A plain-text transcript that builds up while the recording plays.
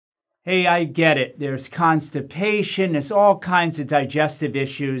Hey, I get it. There's constipation, there's all kinds of digestive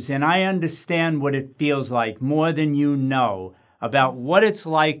issues, and I understand what it feels like more than you know about what it's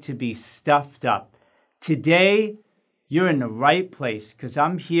like to be stuffed up. Today, you're in the right place because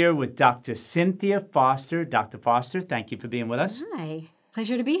I'm here with Dr. Cynthia Foster. Dr. Foster, thank you for being with us. Hi,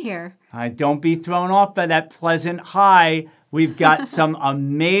 pleasure to be here. Don't be thrown off by that pleasant hi. We've got some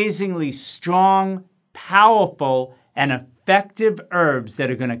amazingly strong, powerful, and effective herbs that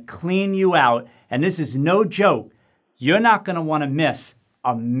are going to clean you out. And this is no joke. You're not going to want to miss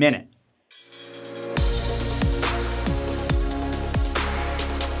a minute.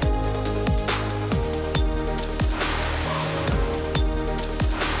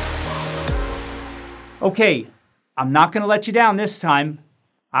 Okay, I'm not going to let you down this time.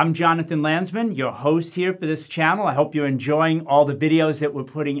 I'm Jonathan Landsman, your host here for this channel. I hope you're enjoying all the videos that we're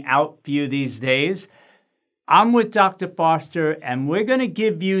putting out for you these days. I'm with Dr. Foster, and we're going to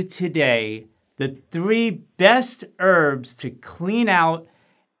give you today the 3 best herbs to clean out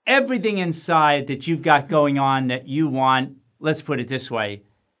everything inside that you've got going on that you want, let's put it this way,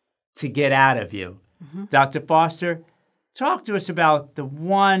 to get out of you. Dr. Foster, talk to us about the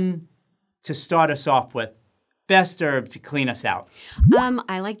one to start us off with. Best herb to clean us out.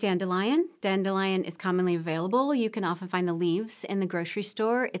 I like dandelion. Dandelion is commonly available. You can often find the leaves in the grocery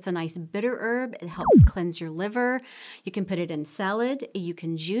store. It's a nice bitter herb. It helps cleanse your liver. You can put it in salad. You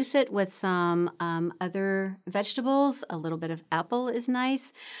can juice it with some other vegetables. A little bit of apple is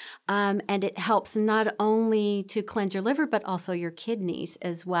nice. And it helps not only to cleanse your liver, but also your kidneys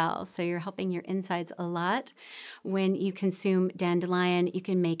as well. So you're helping your insides a lot. When you consume dandelion, you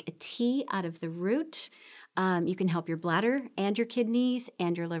can make a tea out of the root. You can help your bladder and your kidneys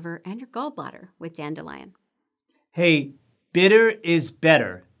and your liver and your gallbladder with dandelion. Hey, bitter is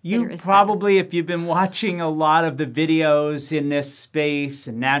better. You probably, if you've been watching a lot of the videos in this space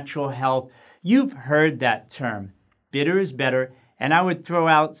and natural health, you've heard that term. Bitter is better. And I would throw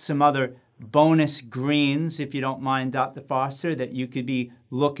out some other bonus greens, if you don't mind, Dr. Foster, that you could be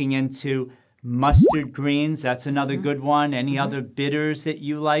looking into. Mustard greens, that's another good one. Any other bitters that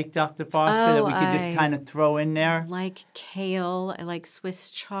you like, Dr. Foster, that we could just kind of throw in there? I like kale. I like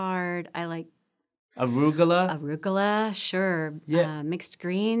Swiss chard. I like arugula. Arugula, sure. Yeah. Mixed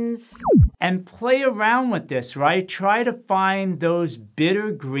greens. And play around with this, right? Try to find those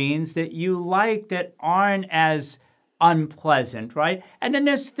bitter greens that you like that aren't as unpleasant, right? And then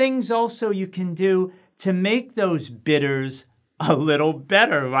there's things also you can do to make those bitters a little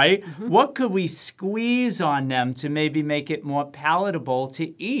better, right? What could we squeeze on them to maybe make it more palatable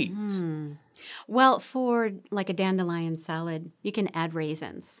to eat? Well, for like a dandelion salad, you can add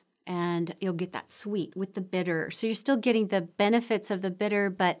raisins and you'll get that sweet with the bitter. So you're still getting the benefits of the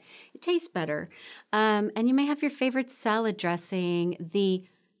bitter, but it tastes better. And you may have your favorite salad dressing. The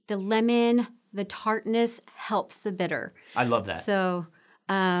lemon, the tartness helps the bitter. I love that. So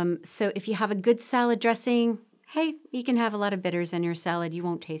if you have a good salad dressing, hey, you can have a lot of bitters in your salad. You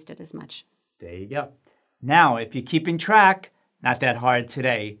won't taste it as much. There you go. Now, if you're keeping track, not that hard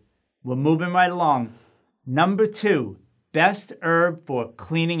today. We're moving right along. Number 2, best herb for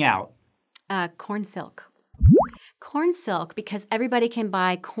cleaning out. Corn silk. Corn silk, because everybody can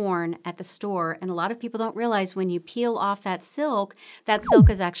buy corn at the store, and a lot of people don't realize when you peel off that silk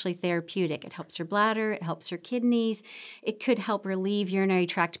is actually therapeutic. It helps your bladder, it helps your kidneys. It could help relieve urinary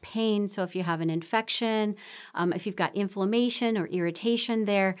tract pain. So if you have an infection, if you've got inflammation or irritation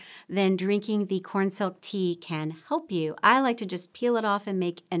there, then drinking the corn silk tea can help you. I like to just peel it off and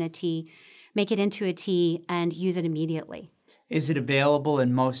make it into a tea and use it immediately. Is it available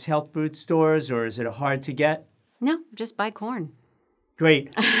in most health food stores, or is it hard to get? No, just buy corn.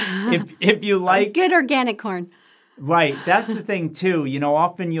 Great. If you like... Good organic corn. Right. That's the thing, too. You know,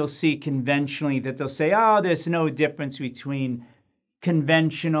 often you'll see conventionally that they'll say, oh, there's no difference between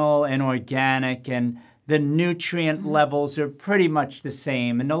conventional and organic, and the nutrient levels are pretty much the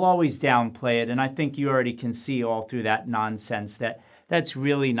same, and they'll always downplay it. And I think you already can see all through that nonsense that that's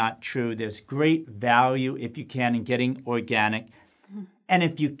really not true. There's great value, if you can, in getting organic. And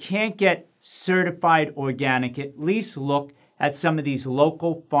if you can't get certified organic, at least look at some of these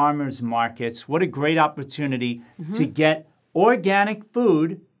local farmers markets. What a great opportunity to get organic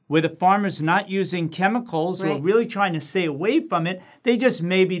food where the farmer's not using chemicals or really trying to stay away from it. They just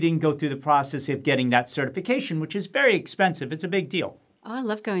maybe didn't go through the process of getting that certification, which is very expensive. It's a big deal. Oh, I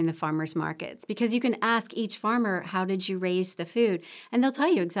love going to farmers markets because you can ask each farmer, how did you raise the food? And they'll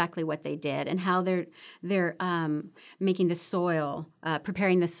tell you exactly what they did and how they're making the soil,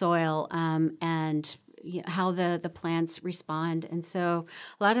 preparing the soil, and how the plants respond. And so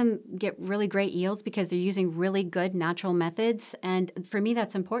a lot of them get really great yields because they're using really good natural methods. And for me,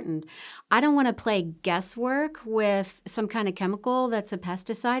 that's important. I don't want to play guesswork with some kind of chemical that's a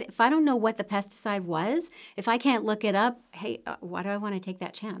pesticide. If I don't know what the pesticide was, if I can't look it up, hey, why do I want to take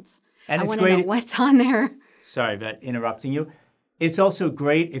that chance? And I it's want to great. know what's on there. Sorry about interrupting you. It's also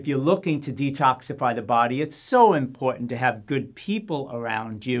great if you're looking to detoxify the body. It's so important to have good people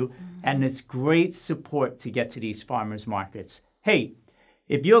around you, and it's great support to get to these farmers markets. Hey,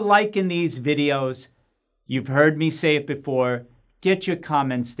 if you're liking these videos, you've heard me say it before, get your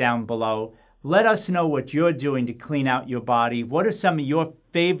comments down below. Let us know what you're doing to clean out your body. What are some of your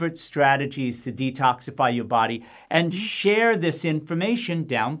favorite strategies to detoxify your body? And share this information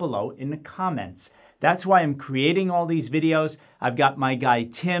down below in the comments. That's why I'm creating all these videos. I've got my guy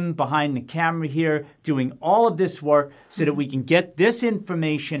Tim behind the camera here doing all of this work so that we can get this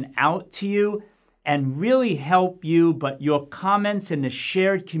information out to you and really help you. But your comments and the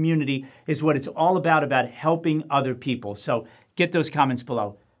shared community is what it's all about helping other people. So get those comments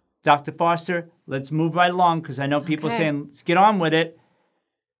below. Dr. Foster, let's move right along because I know people are saying, let's get on with it.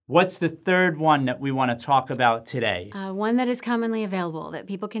 What's the third one that we want to talk about today? One that is commonly available that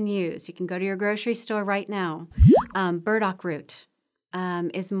people can use. You can go to your grocery store right now. Burdock root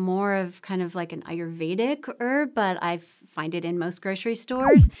is more of kind of like an Ayurvedic herb, but I find it in most grocery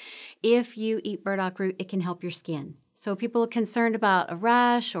stores. If you eat burdock root, it can help your skin. So people are concerned about a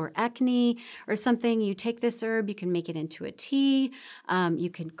rash or acne or something, you take this herb, you can make it into a tea,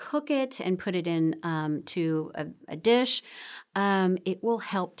 you can cook it and put it in to a dish. It will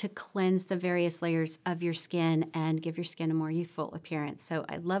help to cleanse the various layers of your skin and give your skin a more youthful appearance. So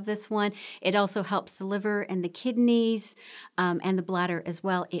I love this one. It also helps the liver and the kidneys and the bladder as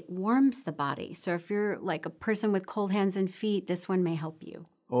well. It warms the body. So if you're like a person with cold hands and feet, this one may help you.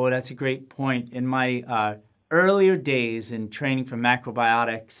 Oh, that's a great point. In my earlier days in training for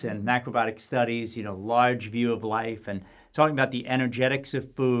macrobiotics and macrobiotic studies, large view of life and talking about the energetics of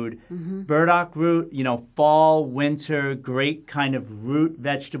food, burdock root, fall, winter, great kind of root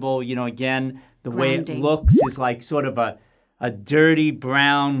vegetable. Again, the way it looks is like sort of a dirty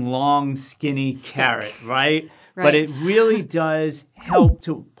brown, long, skinny carrot, right? But it really does help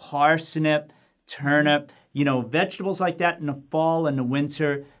to parsnip, turnip, vegetables like that in the fall and the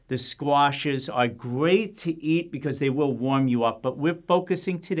winter. The squashes are great to eat because they will warm you up, but we're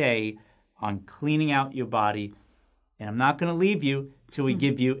focusing today on cleaning out your body. And I'm not going to leave you till we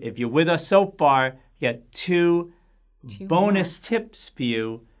give you, if you're with us so far, get two bonus tips for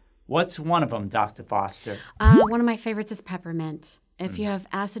you. What's one of them, Dr. Foster? One of my favorites is peppermint. If you have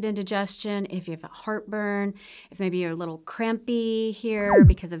acid indigestion, if you have heartburn, if maybe you're a little crampy here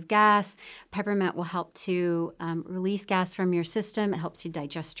because of gas, peppermint will help to release gas from your system. It helps you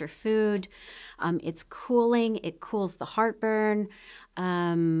digest your food. It's cooling. It cools the heartburn.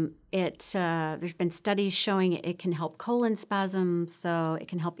 There's been studies showing it can help colon spasms, so it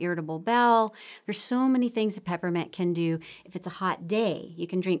can help irritable bowel. There's so many things that peppermint can do. If it's a hot day, you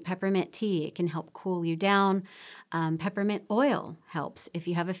can drink peppermint tea. It can help cool you down. Peppermint oil helps if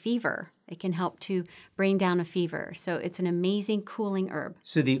you have a fever. It can help to bring down a fever. So it's an amazing cooling herb.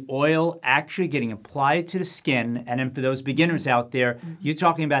 So the oil actually getting applied to the skin, and then for those beginners out there, you're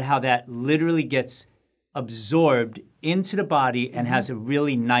talking about how that literally gets absorbed into the body and has a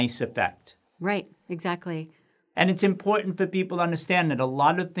really nice effect. Right, exactly. And it's important for people to understand that a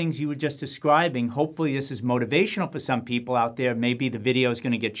lot of things you were just describing, hopefully this is motivational for some people out there. Maybe the video is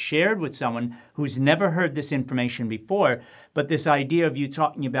going to get shared with someone who's never heard this information before. But this idea of you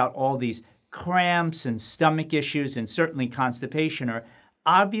talking about all these cramps and stomach issues and certainly constipation are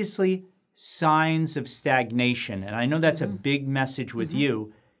obviously signs of stagnation. And I know that's a big message with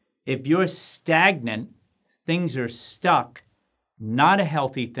you. If you're stagnant, things are stuck, not a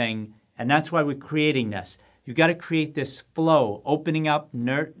healthy thing. And that's why we're creating this. You've got to create this flow, opening up,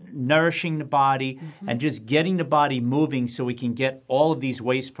 nourishing the body, and just getting the body moving so we can get all of these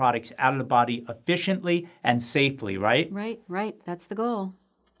waste products out of the body efficiently and safely, right? Right. That's the goal.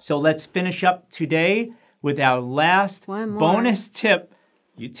 So let's finish up today with our last bonus tip.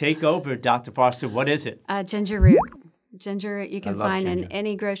 You take over, Dr. Foster. What is it? Ginger root. Ginger you can find in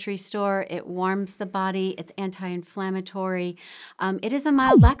any grocery store. It warms the body. It's anti-inflammatory. It is a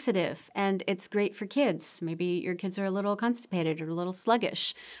mild laxative, and it's great for kids. Maybe your kids are a little constipated or a little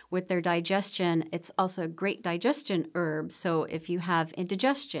sluggish with their digestion. It's also a great digestion herb. So if you have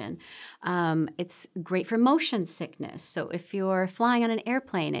indigestion, it's great for motion sickness. So if you're flying on an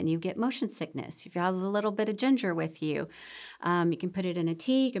airplane and you get motion sickness, if you have a little bit of ginger with you, you can put it in a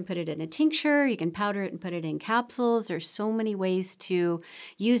tea, you can put it in a tincture, you can powder it and put it in capsules. There's There's so many ways to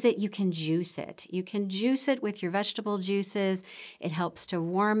use it. You can juice it. You can juice it with your vegetable juices. It helps to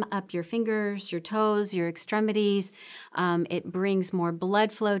warm up your fingers, your toes, your extremities. It brings more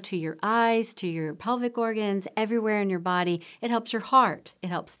blood flow to your eyes, to your pelvic organs, everywhere in your body. It helps your heart. It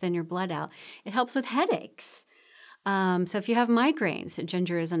helps thin your blood out. It helps with headaches. So if you have migraines,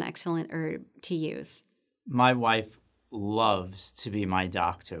 ginger is an excellent herb to use. My wife loves to be my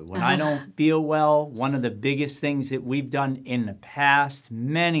doctor. When I don't feel well, one of the biggest things that we've done in the past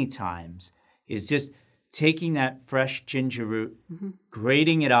many times is just taking that fresh ginger root,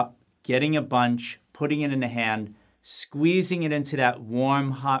 grating it up, getting a bunch, putting it in a hand, squeezing it into that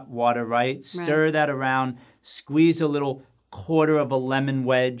warm, hot water, right? Stir that around, squeeze a little quarter of a lemon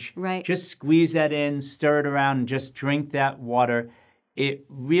wedge. Right. Just squeeze that in, stir it around, and just drink that water. It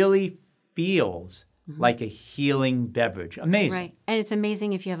really feels like a healing beverage. Amazing. Right. And it's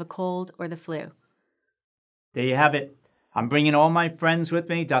amazing if you have a cold or the flu. There you have it. I'm bringing all my friends with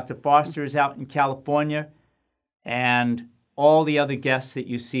me. Dr. Foster is out in California, and all the other guests that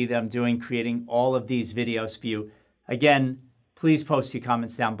you see them doing, creating all of these videos for you. Again, please post your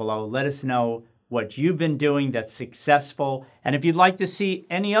comments down below. Let us know what you've been doing that's successful. And if you'd like to see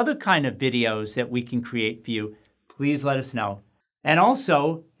any other kind of videos that we can create for you, please let us know. And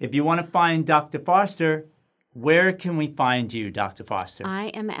also, if you want to find Dr. Foster, where can we find you, Dr. Foster? I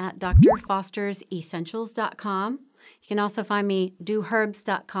am at drfostersessentials.com. You can also find me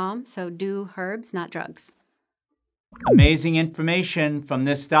doherbs.com. So do herbs, not drugs. Amazing information from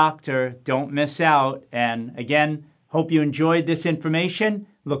this doctor. Don't miss out. And again, hope you enjoyed this information.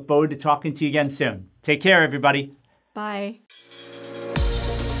 Look forward to talking to you again soon. Take care, everybody. Bye.